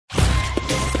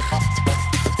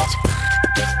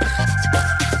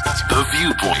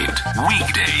Viewpoint,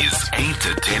 weekdays 8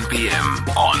 to 10 p.m.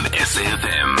 on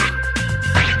SAfm.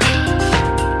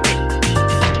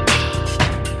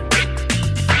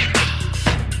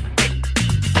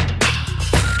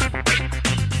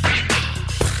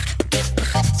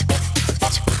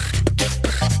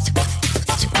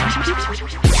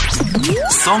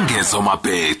 Songezo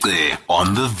Mapete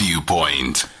on The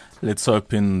Viewpoint. Let's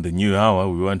hope in the new hour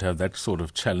we won't have that sort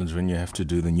of challenge when you have to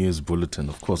do the news bulletin.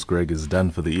 Of course, Greg is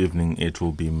done for the evening. It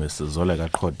will be Mrs.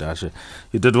 Zolega Kodashe.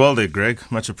 You did well there, Greg.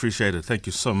 Much appreciated. Thank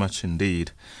you so much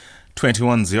indeed.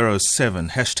 2107,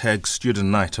 hashtag Student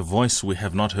Night, a voice we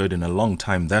have not heard in a long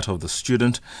time, that of the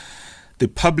student. The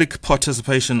public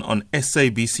participation on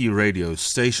SABC Radio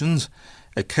stations,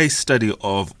 a case study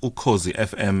of Ukhozi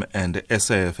FM and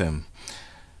SAfm.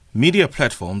 Media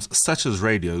platforms such as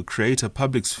radio create a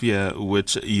public sphere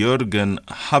which Jurgen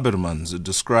Habermas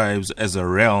describes as a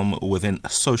realm within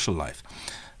social life.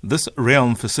 This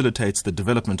realm facilitates the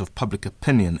development of public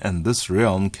opinion, and this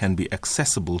realm can be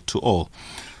accessible to all.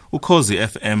 Ukhozi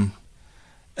FM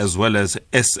as well as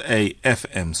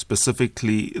SAfm,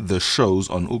 specifically the shows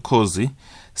on Ukhozi,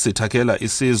 Sithakela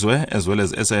Isizwe, as well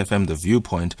as SAfm The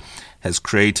Viewpoint, has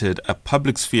created a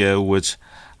public sphere which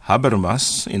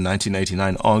Habermas, in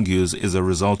 1989, argues is a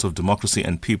result of democracy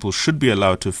and people should be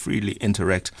allowed to freely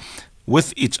interact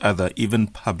with each other, even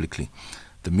publicly.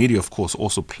 The media, of course,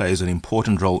 also plays an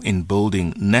important role in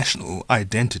building national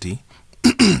identity,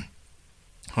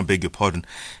 I beg your pardon,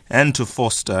 and to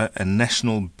foster a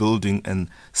national building and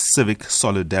civic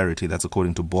solidarity. That's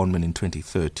according to Bornman in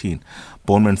 2013.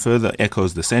 Bornman further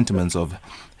echoes the sentiments of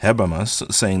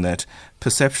Habermas, saying that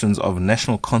perceptions of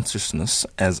national consciousness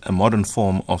as a modern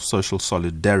form of social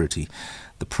solidarity,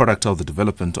 the product of the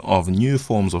development of new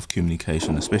forms of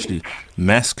communication, especially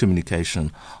mass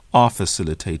communication, are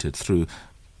facilitated through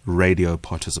radio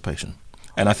participation.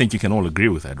 And I think you can all agree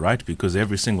with that, right? Because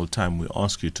every single time we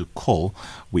ask you to call,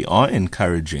 we are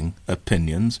encouraging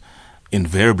opinions,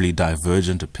 invariably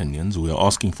divergent opinions. We are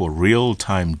asking for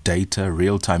real-time data,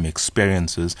 real-time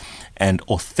experiences, and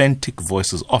authentic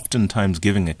voices, oftentimes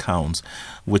giving accounts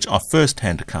which are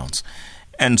first-hand accounts.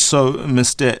 And so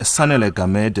Mr. Sanele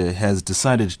Gamede has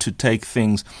decided to take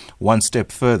things one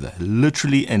step further,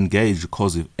 literally engage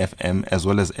Ukhozi FM as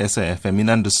well as SAfm in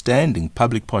understanding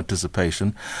public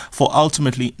participation for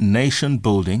ultimately nation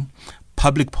building,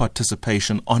 public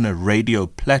participation on a radio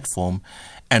platform,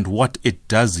 and what it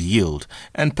does yield,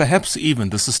 and perhaps even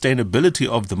the sustainability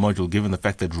of the module, given the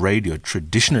fact that radio,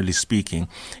 traditionally speaking,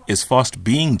 is fast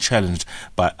being challenged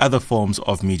by other forms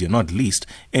of media, not least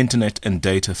internet and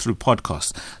data through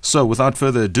podcasts. So without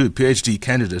further ado, Ph.D.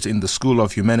 candidate in the School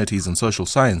of Humanities and Social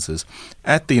Sciences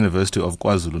at the University of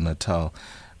Kwa-Zulu Natal,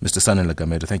 Mr. Sanele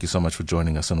Gamede, thank you so much for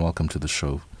joining us and welcome to the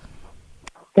show.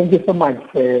 Thank you so much.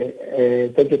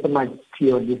 Thank you so much to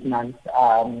your listeners.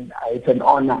 It's an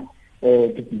honor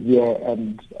to be here,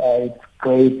 and it's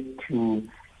great to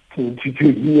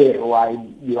hear why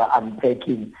you are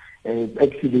unpacking. It's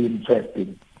actually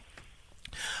interesting.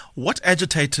 What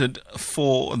agitated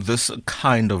for this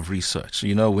kind of research?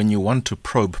 You know, when you want to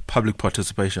probe public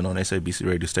participation on SABC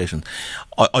radio stations,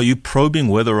 are you probing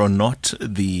whether or not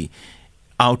the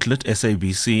outlet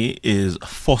SABC is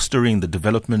fostering the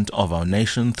development of our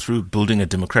nation through building a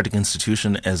democratic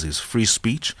institution as is free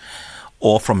speech?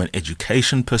 Or from an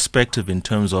education perspective, in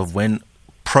terms of when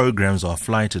programs are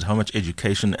flighted, how much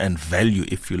education and value,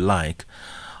 if you like,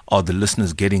 are the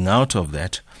listeners getting out of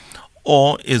that?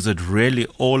 Or is it really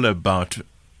all about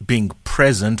being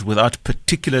present without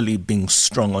particularly being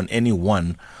strong on any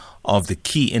one of the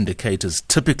key indicators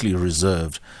typically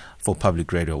reserved for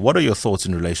public radio? What are your thoughts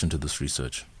in relation to this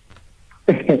research?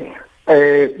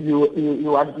 You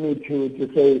want me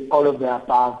to say all of the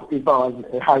above. If I was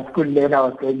a high school learner, I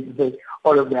was going to say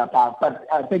all of the above. But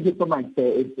thank you so much.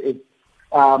 It's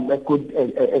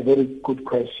a very good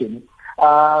question.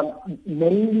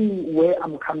 Mainly where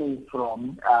I'm coming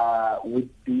from with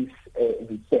this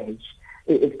research,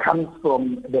 it comes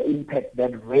from the impact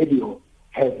that radio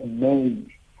has made,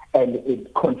 and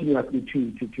it continuously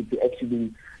to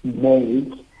actually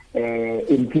make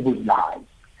in people's lives.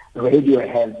 Radio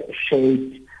has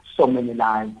shaped so many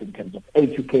lives in terms of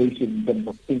education, in terms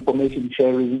of information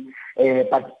sharing,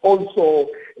 but also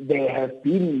there have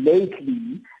been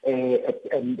lately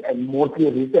and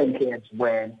mostly recently as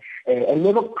well a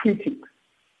lot of critics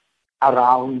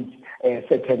around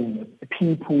certain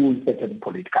people, certain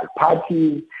political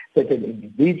parties, certain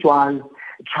individuals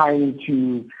trying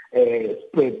to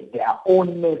spread their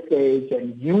own message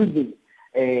and using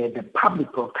the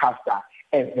public broadcaster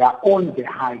as their own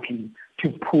vehicle to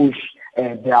push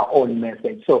their own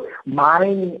message. So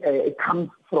mine comes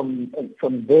from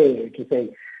there to say,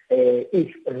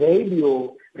 if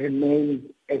radio remains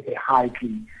as a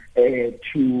highly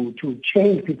to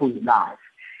change people's lives,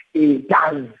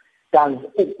 does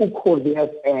Ukhozi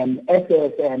FM,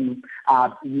 SAfm,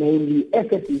 mainly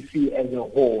SABC as a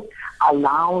whole,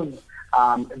 allows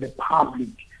the public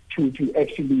to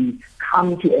actually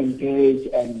come to engage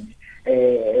and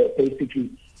basically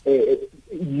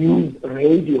use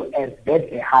radio as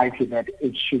that highly that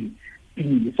it should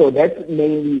be. So that's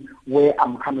mainly where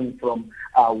I'm coming from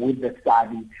with the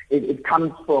study. It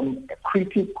comes from a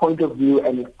critic point of view,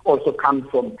 and it also comes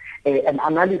from an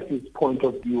analysis point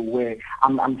of view, where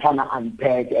I'm trying to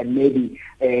unpack and maybe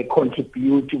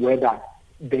contribute to whether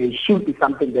there should be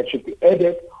something that should be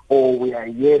added, or we are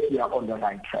on the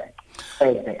right track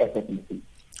as the SABC.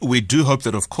 We do hope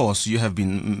that, of course, you have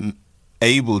been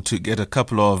able to get a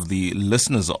couple of the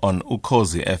listeners on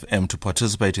Ukhozi FM to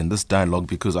participate in this dialogue,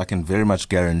 because I can very much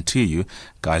guarantee you,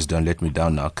 guys, don't let me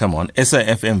down now, come on,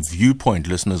 SAfm Viewpoint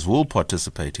listeners will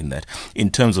participate in that, in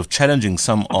terms of challenging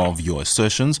some of your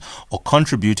assertions or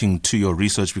contributing to your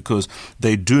research, because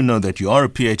they do know that you are a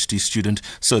PhD student.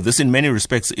 So this in many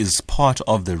respects is part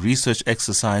of the research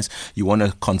exercise. You want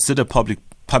to consider public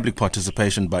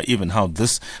participation by even how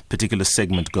this particular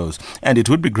segment goes. And it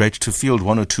would be great to field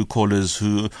one or two callers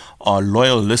who are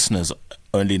loyal listeners,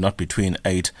 only not between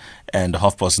 8 and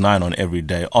 9:30 on every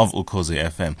day of Ukhozi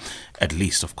FM. At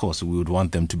least, of course, we would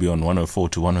want them to be on 104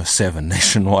 to 107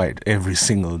 nationwide every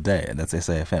single day. And that's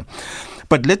SAfm.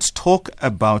 But let's talk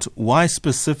about why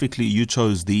specifically you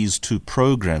chose these two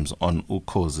programs on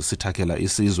Ukhozi, Sithakela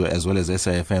Isizwe, as well as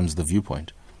SAfm's The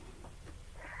Viewpoint.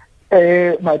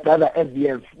 My brother, as you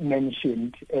have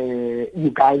mentioned,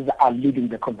 you guys are leading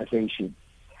the conversation.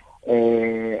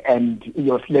 And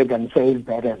your slogan says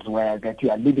that as well, that you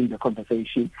are leading the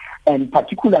conversation. And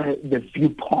particularly the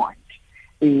Viewpoint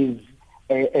is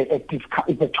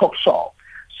it's a talk show.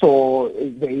 So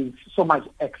there is so much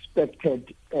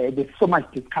expected, there's so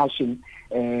much discussion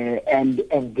and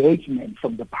engagement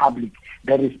from the public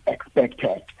that is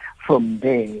expected from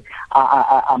there.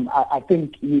 I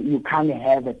think you can't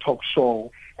have a talk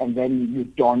show and then you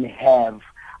don't have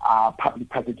public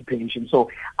participation. So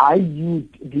I used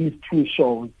these two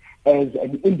shows as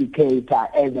an indicator,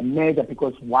 as a measure,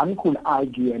 because one could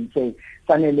argue and say,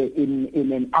 Sanele,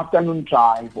 in an afternoon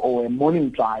drive or a morning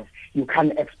drive, you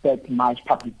can't expect much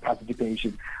public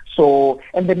participation. So,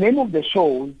 and the name of the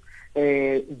shows,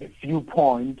 The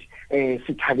Viewpoint,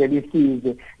 Sithakela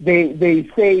Isizwe, they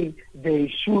say there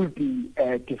should be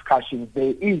discussions,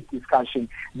 there is discussion,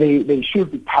 there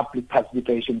should be public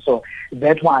participation. So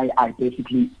that's why I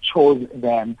basically chose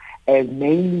them as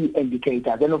mainly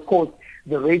indicators. And of course,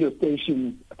 the radio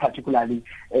station, particularly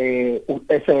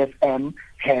SAfm,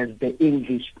 has the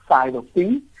English side of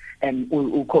things, and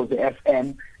Ukhozi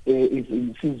FM is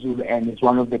in Sizulu and is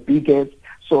one of the biggest.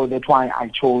 So that's why I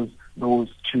chose those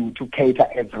to cater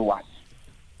everyone.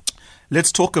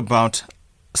 Let's talk about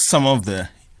some of the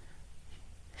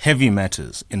heavy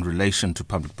matters in relation to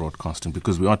public broadcasting,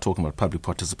 because we are talking about public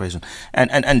participation.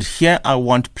 And here I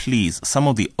want, please, some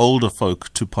of the older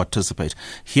folk to participate.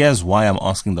 Here's why I'm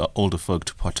asking the older folk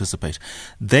to participate.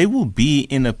 They will be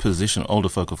in a position, older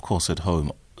folk, of course, at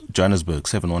home, Johannesburg,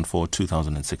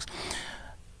 714-2006.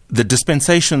 The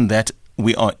dispensation that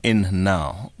we are in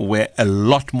now, where a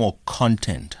lot more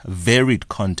content, varied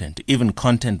content, even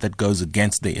content that goes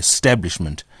against the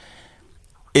establishment,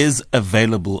 is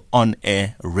available on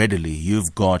air readily.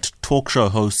 You've got talk show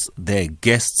hosts, their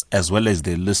guests, as well as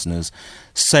their listeners,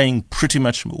 saying pretty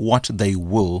much what they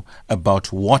will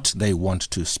about what they want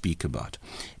to speak about.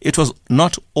 It was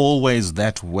not always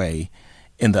that way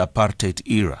in the apartheid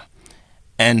era.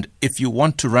 And if you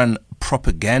want to run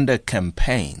propaganda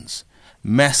campaigns,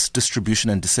 mass distribution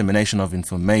and dissemination of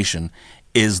information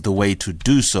is the way to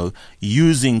do so,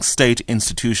 using state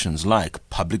institutions like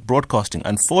public broadcasting.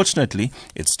 Unfortunately,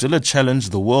 it's still a challenge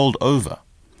the world over.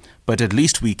 But at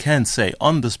least we can say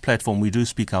on this platform we do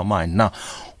speak our mind. Now,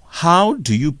 how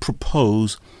do you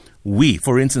propose we,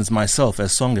 for instance, myself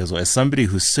as Songezo, as somebody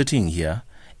who's sitting here,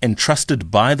 entrusted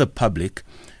by the public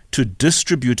to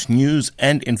distribute news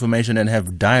and information and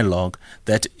have dialogue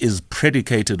that is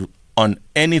predicated on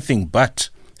anything but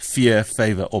fear,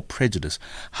 favor, or prejudice,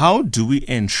 how do we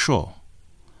ensure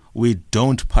we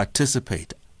don't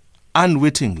participate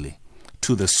unwittingly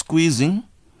to the squeezing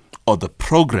or the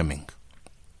programming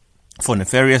for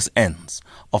nefarious ends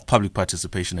of public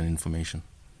participation and information?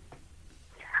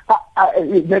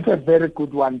 That's a very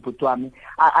good one, Putwami.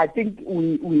 I think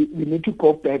we need to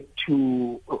go back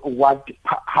to what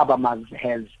Habermas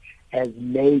has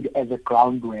laid as a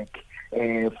groundwork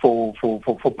for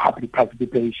public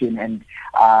participation and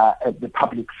the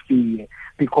public sphere.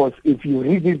 Because if you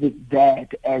revisit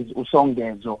that as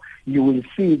Usongezo, you will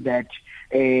see that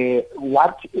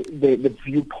what the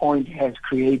viewpoint has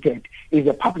created is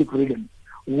a public rhythm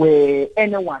where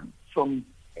anyone from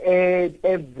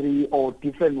every or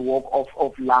different walk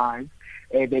of life,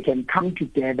 they can come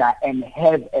together and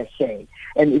have a say.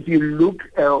 And if you look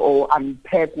or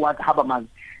unpack what Habermas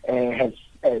has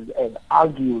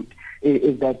argued,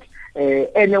 is that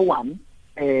anyone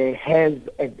has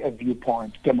a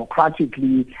viewpoint.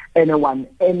 Democratically, anyone,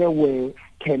 anywhere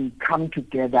can come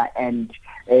together and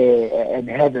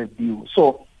have a view.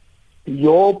 So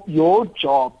your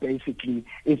job basically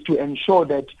is to ensure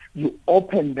that you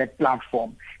open that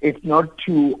platform. It's not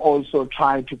to also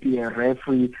try to be a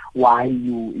referee while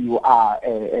you are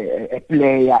a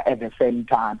player at the same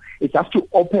time. It's just to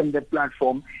open the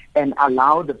platform and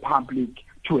allow the public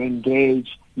to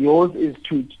engage. Yours is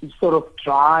to sort of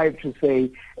drive to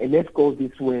say, let's go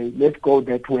this way, let's go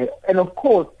that way. And of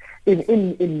course,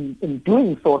 in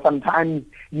doing so, sometimes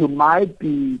you might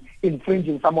be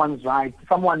infringing someone's rights.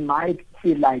 Someone might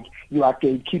feel like you are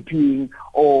gatekeeping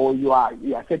or you are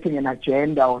setting an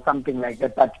agenda or something like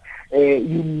that. But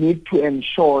you need to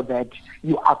ensure that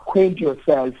you acquaint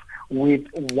yourself with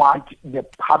what the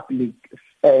public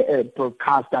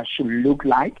broadcaster should look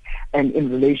like, and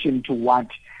in relation to what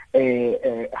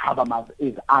Habermas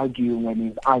is arguing when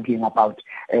he's arguing about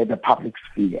the public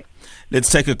sphere. Let's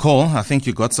take a call. I think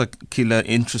you got Sithakela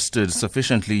interested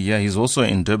sufficiently. Yeah, he's also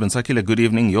in Durban. Sithakela, good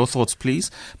evening. Your thoughts,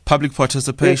 please. Public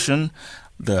participation,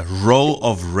 the role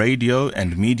of radio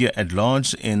and media at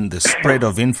large in the spread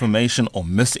of information or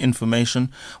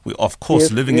misinformation. We're, of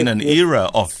course, living in an era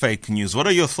of fake news. What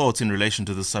are your thoughts in relation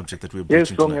to the subject that we're bringing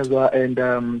tonight? Yes,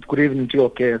 and good evening to your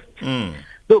guest.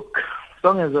 Look,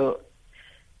 Songezo,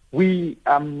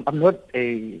 I'm not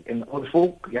an old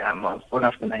folk. Yeah, I was born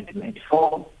after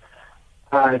 1994.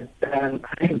 And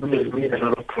I think we made a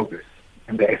lot of progress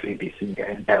in the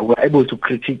SABC, and we're able to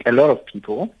critique a lot of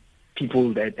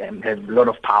people that have a lot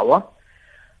of power,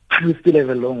 but we still have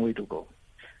a long way to go.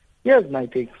 Here's my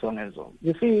take, Songezo.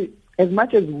 You see, as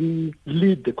much as we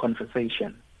lead the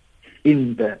conversation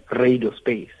in the radio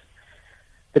space,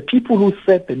 the people who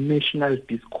set the national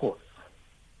discourse,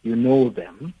 you know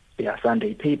them, they are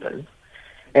Sunday papers,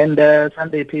 and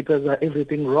Sunday papers are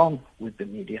everything wrong with the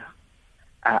media.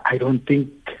 I don't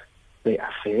think they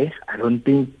are fair. I don't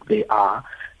think they are.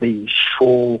 They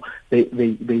show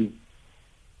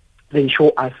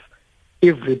us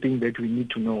everything that we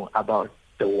need to know about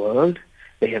the world.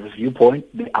 They have a viewpoint.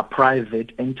 They are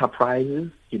private enterprises.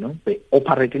 You know, they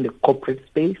operate in the corporate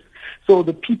space. So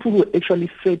the people who are actually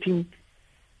setting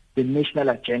the national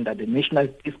agenda, the national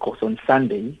discourse on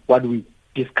Sunday, what we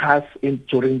discuss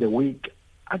during the week,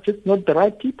 are just not the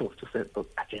right people to set the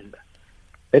agenda.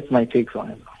 That's my take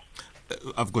on it.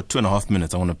 I've got 2.5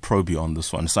 minutes. I want to probe you on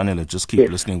this one. Sanele, just keep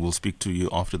listening. We'll speak to you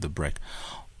after the break.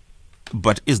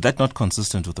 But is that not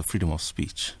consistent with the freedom of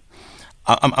speech?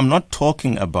 I'm not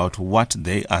talking about what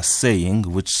they are saying,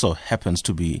 which so happens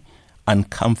to be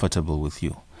uncomfortable with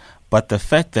you, but the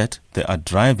fact that they are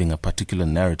driving a particular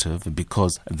narrative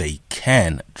because they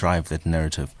can drive that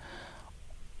narrative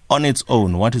on its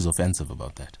own. What is offensive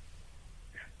about that?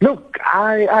 Look,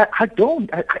 I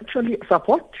don't. I actually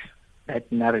support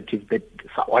that narrative, that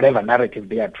whatever narrative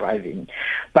they are driving.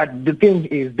 But the thing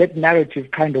is, that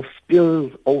narrative kind of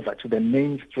spills over to the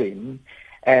mainstream,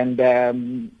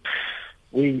 and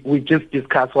we just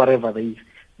discuss whatever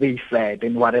they said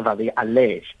and whatever they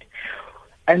alleged,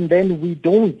 and then we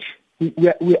don't.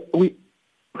 We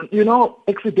you know,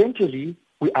 accidentally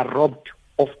we are robbed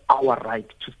of our right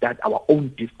to start our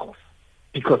own discourse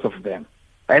because of them.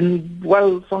 And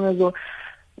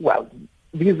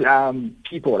these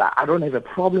people, I don't have a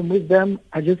problem with them.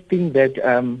 I just think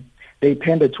that they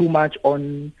pander too much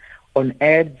on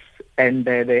ads, and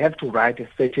they have to write a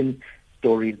certain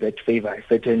story that favor a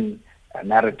certain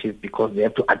narrative because they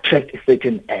have to attract a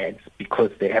certain ads,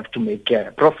 because they have to make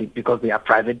a profit, because they are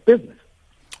private business.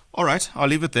 All right, I'll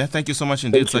leave it there. Thank you so much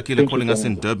indeed, Sithakela, calling us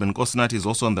in Durban. Kosinati is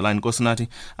also on the line. Kosinati,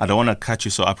 I don't want to cut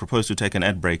you, so I propose to take an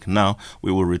ad break now.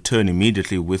 We will return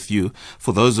immediately with you.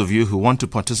 For those of you who want to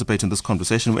participate in this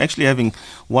conversation, we're actually having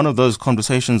one of those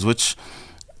conversations which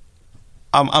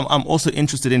I'm also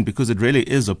interested in, because it really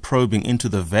is a probing into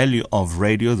the value of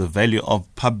radio, the value of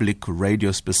public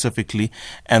radio specifically,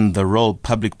 and the role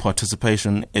public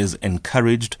participation is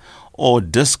encouraged or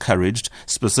discouraged,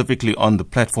 specifically on the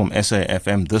platform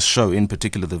SAfm, this show in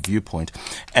particular, The Viewpoint,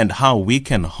 and how we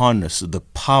can harness the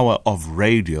power of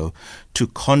radio to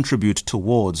contribute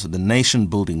towards the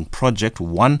nation-building project,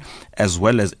 one, as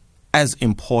well as as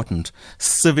important: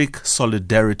 civic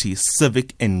solidarity,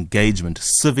 civic engagement,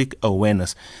 civic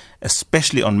awareness,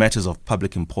 especially on matters of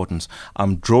public importance.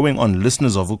 I'm drawing on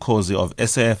listeners of Ukhozi of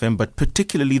SAfm, but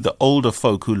particularly the older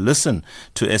folk who listen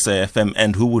to SAfm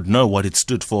and who would know what it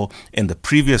stood for in the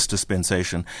previous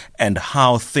dispensation and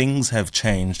how things have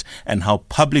changed and how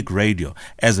public radio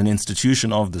as an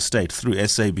institution of the state through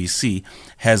SABC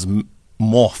has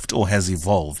morphed or has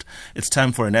evolved. It's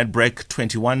time for an ad break.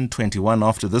 21:21.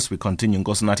 After this, we continue.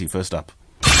 Nkosi Nathi first up.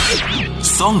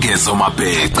 Songezo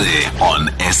Mabete on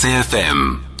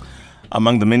SAfm.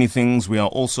 Among the many things we are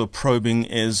also probing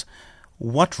is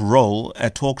what role a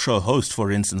talk show host,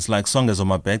 for instance, like Songezo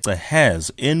Mabete,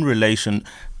 has in relation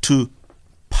to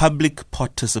public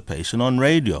participation on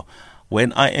radio.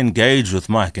 When I engage with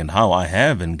Mike and how I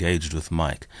have engaged with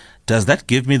Mike, does that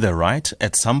give me the right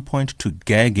at some point to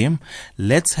gag him?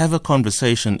 Let's have a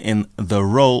conversation in the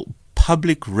role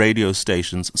public radio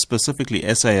stations, specifically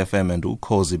SAfm and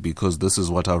Ukhozi, because this is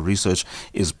what our research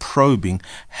is probing,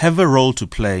 have a role to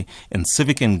play in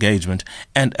civic engagement,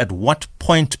 and at what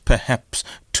point perhaps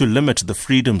to limit the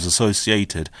freedoms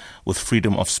associated with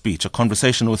freedom of speech. A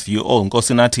conversation with you all.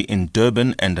 Nkosi Nathi in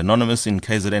Durban and Anonymous in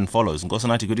KZN follows. Nkosi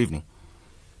Nathi, good evening.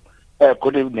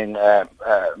 Good evening,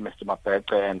 Mr.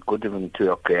 Mapete, and good evening to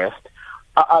your guest.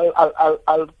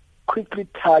 I'll quickly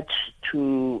touch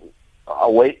to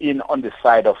weigh in on the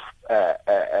side of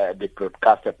the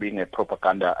broadcaster being a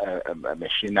propaganda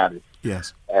machinery.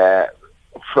 Yes.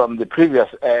 From the previous,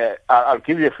 I'll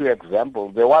give you a few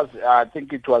examples. There was, I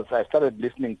started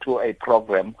listening to a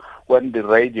program when the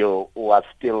radio was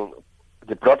still,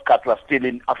 the broadcast was still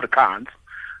in Afrikaans.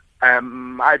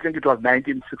 I think it was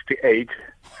 1968.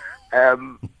 A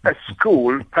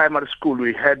school, primary school,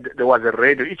 there was a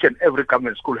radio. Each and every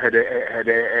government school had a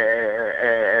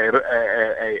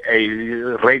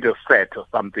radio set or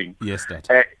something. Yes, that.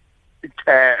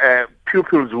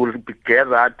 Pupils would be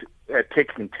gathered,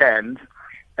 taking turns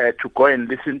to go and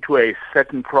listen to a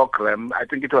certain program. I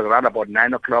think it was around about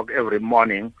 9 o'clock every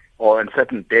morning or on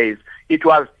certain days. It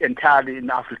was entirely in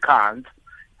Afrikaans.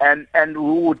 And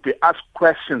we would be asked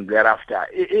questions thereafter.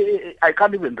 I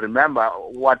can't even remember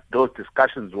what those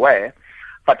discussions were,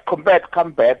 but come back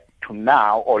to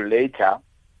now or later,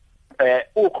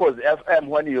 Ukhozi FM,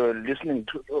 when you were listening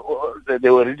to, they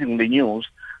were reading the news,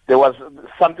 there was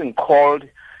something called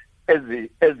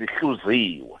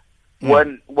Ezihluziwe.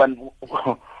 When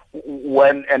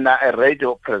a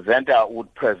radio presenter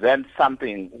would present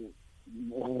something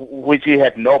which he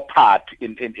had no part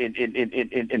in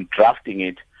drafting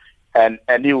it,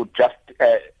 and he would just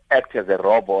act as a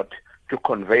robot to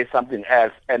convey something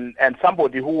else. And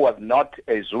somebody who was not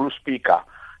a Zulu speaker,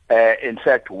 in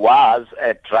fact, was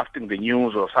drafting the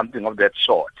news or something of that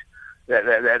sort.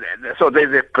 So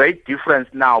there's a great difference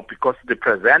now because the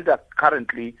presenter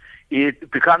currently it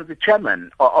becomes the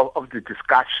chairman of the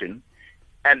discussion,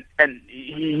 and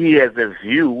he has a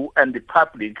view, and the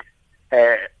public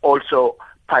also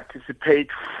participate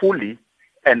fully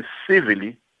and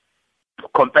civilly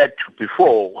compared to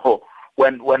before,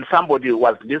 when somebody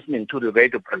was listening to the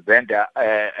radio presenter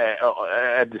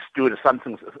at the studio,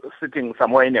 something sitting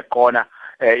somewhere in a corner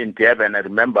in Durban. I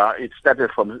remember it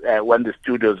started from when the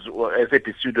studios,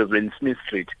 SAP studios, were in Smith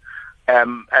Street.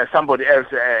 Somebody else,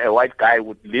 a white guy,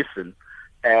 would listen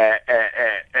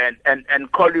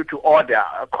and call you to order,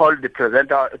 call the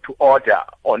presenter to order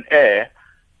on air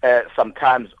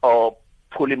sometimes, or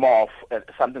pull him off,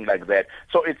 something like that.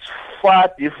 So it's far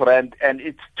different, and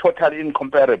it's totally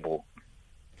incomparable.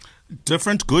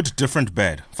 Different good, different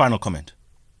bad. Final comment.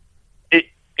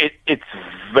 It's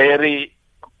very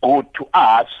good to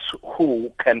us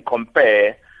who can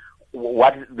compare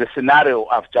what the scenario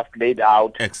I've just laid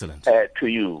out. Excellent. To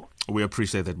you. We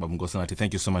appreciate that, Babu Nkosi Nathi.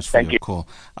 Thank you so much for your call.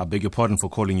 I beg your pardon for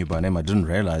calling you by name. I didn't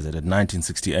realize that at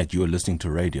 1968 you were listening to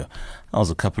radio. That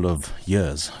was a couple of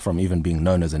years from even being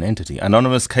known as an entity.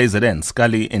 Anonymous KZN,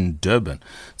 Scully in Durban.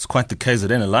 It's quite the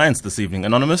KZN alliance this evening.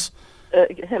 Anonymous?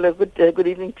 Hello, good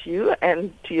evening to you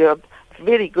and to your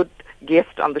very good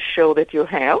guest on the show that you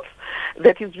have,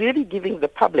 that is really giving the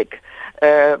public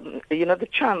the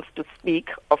chance to speak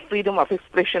of freedom of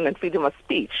expression and freedom of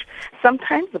speech.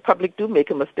 Sometimes the public do make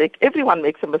a mistake. Everyone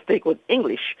makes a mistake with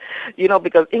English,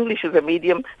 because English is a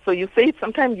medium. So you say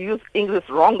sometimes you use English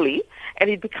wrongly, and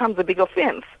it becomes a big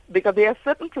offense, because there are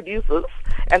certain producers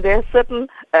and there are certain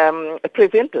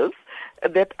presenters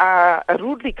that are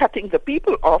rudely cutting the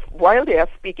people off while they are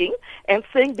speaking and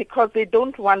saying because they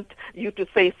don't want you to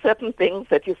say certain things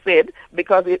that you said,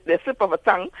 because the slip of a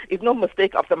tongue is no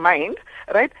mistake of the mind,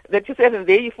 right, that you said, and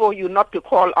therefore you not to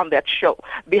call on that show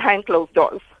behind closed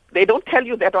doors. They don't tell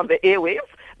you that on the airwaves.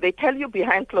 they tell you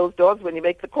behind closed doors when you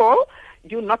make the call,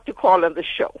 you not to call on the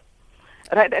show.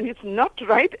 Right, and it's not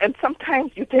right. And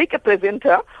sometimes you take a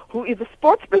presenter who is a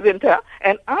sports presenter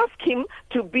and ask him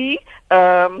to be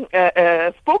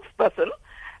a spokesperson,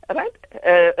 right?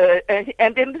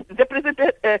 And then the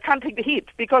presenter can't take the heat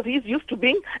because he's used to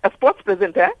being a sports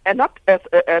presenter and not as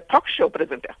a talk show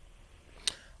presenter.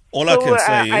 All I can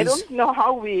say is... I don't know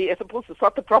how we are supposed to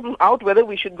sort the problem out, whether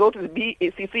we should go to the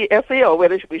BCCSA or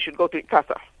whether we should go to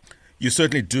ICASA. You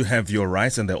certainly do have your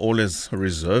rights, and they're always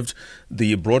reserved.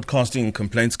 The Broadcasting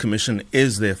Complaints Commission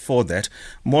is there for that,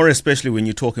 more especially when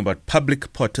you're talking about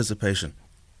public participation.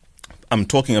 I'm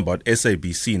talking about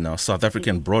SABC now, South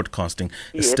African Broadcasting,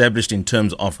 established in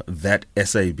terms of that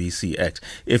SABC Act.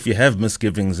 If you have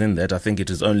misgivings in that, I think it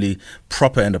is only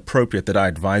proper and appropriate that I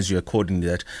advise you accordingly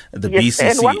that the BCC...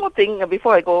 And one more thing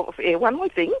before I go,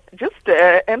 just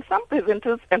and some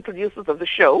presenters and producers of the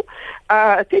show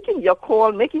taking your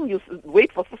call, making you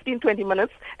wait for 15, 20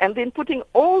 minutes, and then putting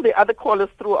all the other callers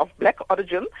through of black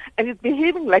origin, and it's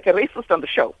behaving like a racist on the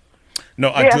show.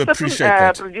 No, I do appreciate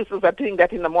that. Producers are doing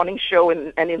that in the morning show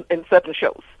and in certain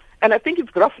shows. And I think it's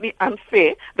grossly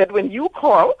unfair that when you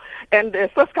call, and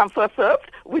first come, first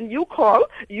served, when you call,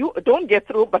 you don't get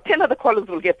through, but 10 other callers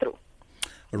will get through.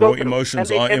 Raw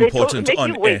emotions are important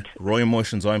on air. Raw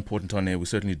emotions are important on air. We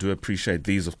certainly do appreciate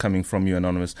these of coming from you,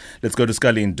 Anonymous. Let's go to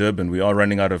Scully in Durban. We are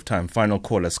running out of time. Final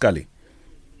caller, Scully.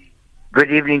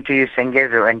 Good evening to you,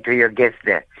 Sengezo, and to your guest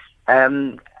there.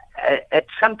 At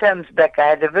sometimes back, I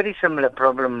had a very similar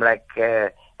problem like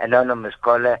anonymous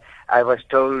caller. I was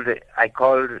told I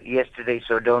called yesterday,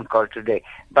 so don't call today.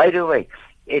 By the way,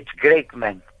 it's great,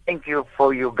 man. Thank you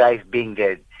for you guys being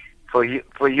there. For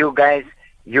you guys,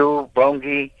 you,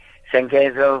 Bongi,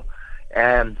 Sengezo,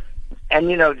 and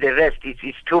the rest.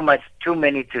 It's too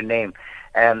many to name.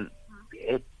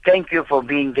 Thank you for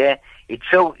being there. It's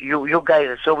so you guys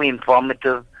are so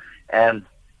informative. And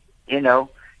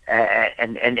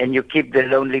you keep the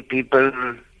lonely people,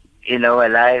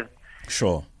 alive.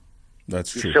 Sure,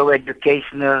 that's true. You're so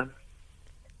educational.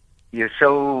 You're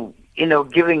so,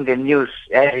 giving the news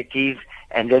as it is,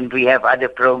 and then we have other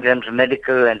programs,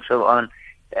 medical and so on.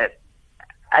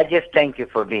 I just thank you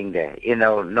for being there.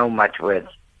 No much words.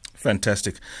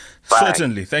 Fantastic. Bye.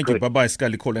 Certainly. Thank you. Bye-bye,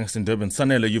 Scully, calling us in Durban.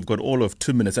 Sanele, you've got all of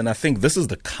 2 minutes, and I think this is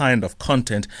the kind of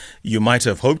content you might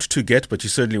have hoped to get, but you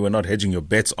certainly were not hedging your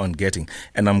bets on getting.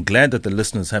 And I'm glad that the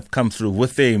listeners have come through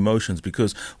with their emotions,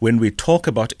 because when we talk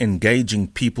about engaging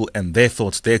people and their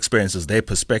thoughts, their experiences, their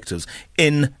perspectives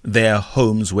in their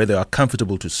homes where they are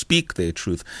comfortable to speak their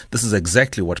truth, this is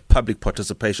exactly what public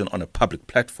participation on a public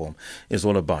platform is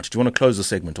all about. Do you want to close the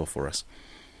segment off for us?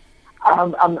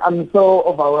 I'm so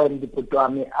overwhelmed,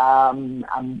 Putwami.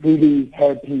 I'm really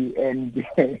happy, and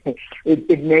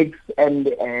it makes and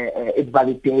it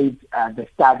validates the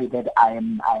study that I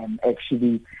am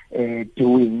actually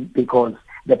doing, because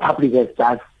the public has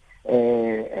just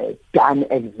done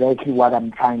exactly what I'm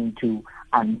trying to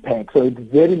unpack. So it's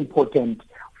very important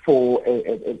for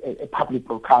a public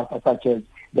broadcaster such as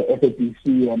the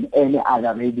SABC and any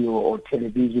other radio or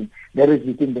television that is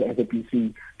within the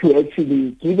SABC to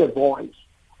actually give a voice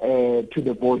to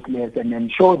the voiceless and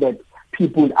ensure that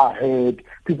people are heard,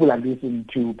 people are listened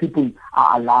to, people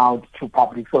are allowed to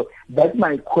public. So that's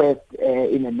my quest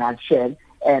in a nutshell,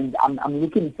 and I'm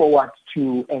looking forward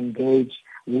to engage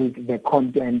with the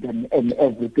content and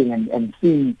everything and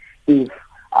see if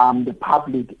the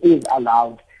public is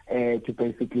allowed to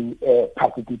basically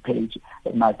participate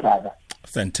in my brother.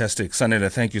 Fantastic.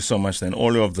 Sanele, thank you so much then.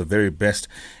 All of the very best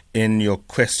in your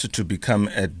quest to become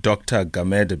a Dr.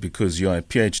 Gamede, because you are a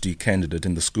PhD candidate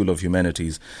in the School of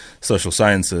Humanities Social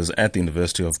Sciences at the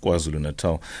University of Kwa-Zulu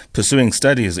Natal, pursuing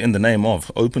studies in the name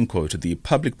of, open quote, the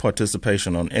public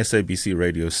participation on SABC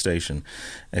Radio Station,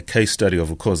 a case study of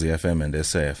Ukhozi FM and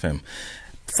SAfm.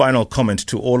 Final comment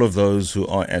to all of those who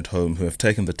are at home, who have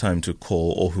taken the time to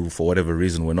call or who, for whatever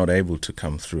reason, were not able to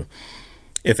come through.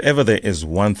 If ever there is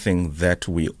one thing that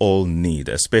we all need,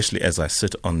 especially as I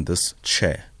sit on this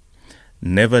chair,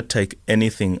 never take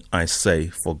anything I say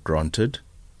for granted.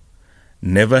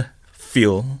 Never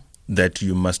feel that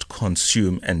you must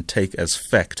consume and take as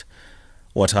fact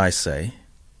what I say.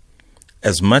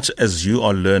 As much as you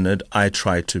are learned, I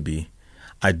try to be.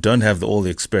 I don't have all the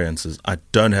experiences. I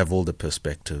don't have all the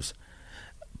perspectives.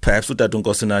 Perhaps Utatu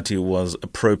Nkosinati was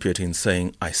appropriate in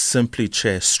saying, I simply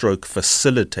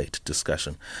facilitate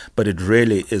discussion. But it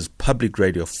really is public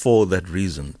radio for that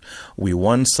reason. We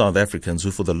want South Africans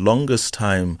who for the longest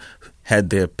time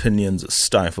had their opinions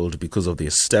stifled because of the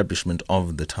establishment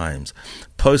of the Times.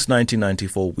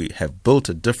 Post-1994, we have built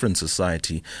a different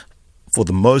society for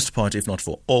the most part, if not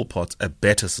for all parts, a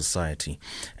better society.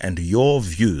 And your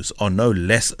views are no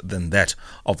less than that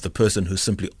of the person who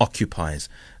simply occupies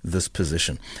this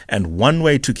position. And one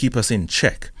way to keep us in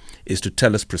check is to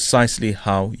tell us precisely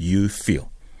how you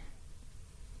feel.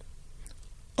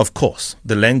 Of course,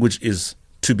 the language is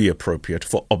to be appropriate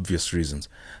for obvious reasons,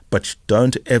 but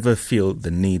don't ever feel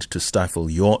the need to stifle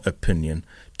your opinion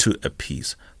to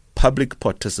appease. Public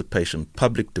participation,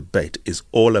 public debate is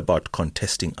all about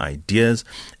contesting ideas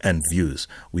and views.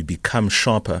 We become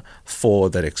sharper for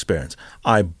that experience.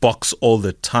 I box all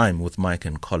the time with Mike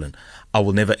and Colin. I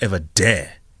will never ever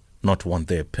dare not want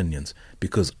their opinions,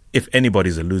 because if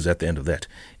anybody's a loser at the end of that,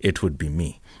 it would be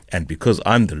me. And because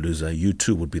I'm the loser, you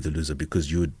too would be the loser,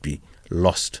 because you would be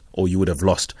lost, or you would have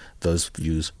lost those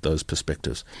views, those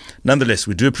perspectives. Nonetheless,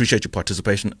 we do appreciate your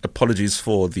participation. Apologies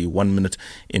for the 1 minute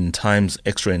in time's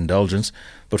extra indulgence.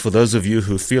 But for those of you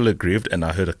who feel aggrieved, and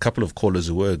I heard a couple of callers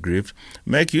who were aggrieved,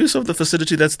 make use of the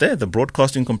facility that's there. The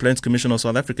Broadcasting Complaints Commission of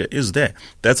South Africa is there.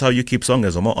 That's how you keep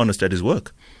Songez more honest at his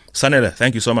work. Sanele,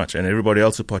 thank you so much, and everybody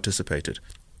else who participated.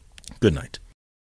 Good night.